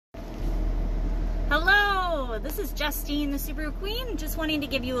Hello, this is Justine, the Subaru Queen, just wanting to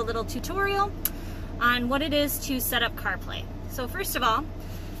give you a little tutorial on what it is to set up CarPlay. So first of all,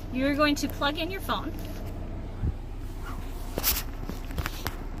 you're going to plug in your phone,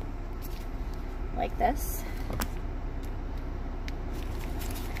 like this.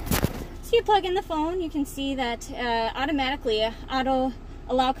 So you plug in the phone, you can see that automatically auto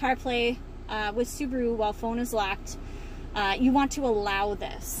allow CarPlay with Subaru while phone is locked. You want to allow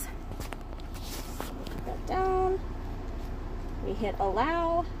this. Put that down. We hit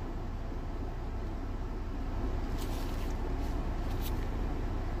allow.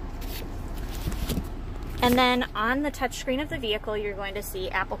 And then on the touchscreen of the vehicle, you're going to see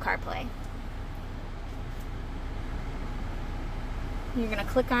Apple CarPlay. You're going to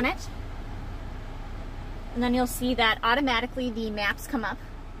click on it. And then you'll see that automatically the maps come up.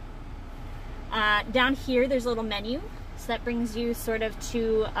 Down here, there's a little menu. So that brings you sort of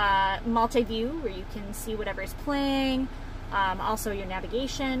to multi-view where you can see whatever's playing, also your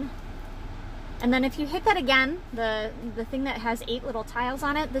navigation. And then if you hit that again, the thing that has 8 little tiles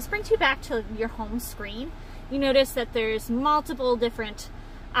on it, this brings you back to your home screen. You notice that there's multiple different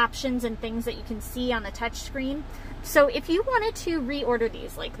options and things that you can see on the touch screen. So if you wanted to reorder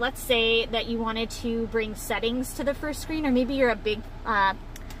these, like let's say that you wanted to bring settings to the first screen, or maybe you're a big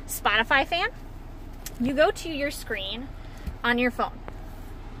Spotify fan, you go to your screen on your phone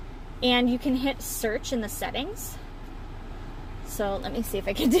and you can hit search in the settings. So let me see if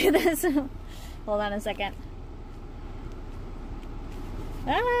I can do this. Hold on a second.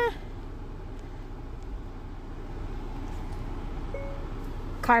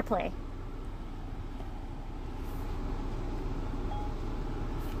 CarPlay.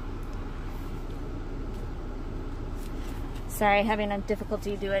 Sorry, having a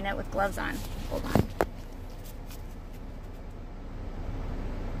difficulty doing it with gloves on. Hold on.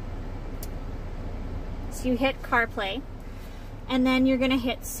 So you hit CarPlay, and then you're going to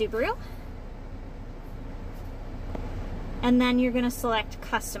hit Subaru, and then you're going to select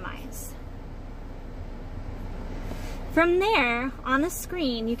Customize. From there, on the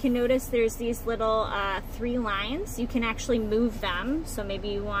screen, you can notice there's these little 3 lines. You can actually move them. So maybe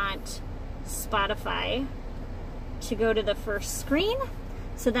you want Spotify to go to the first screen.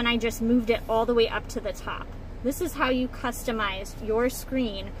 So then I just moved it all the way up to the top. This is how you customize your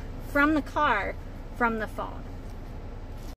screen from the car, from the phone.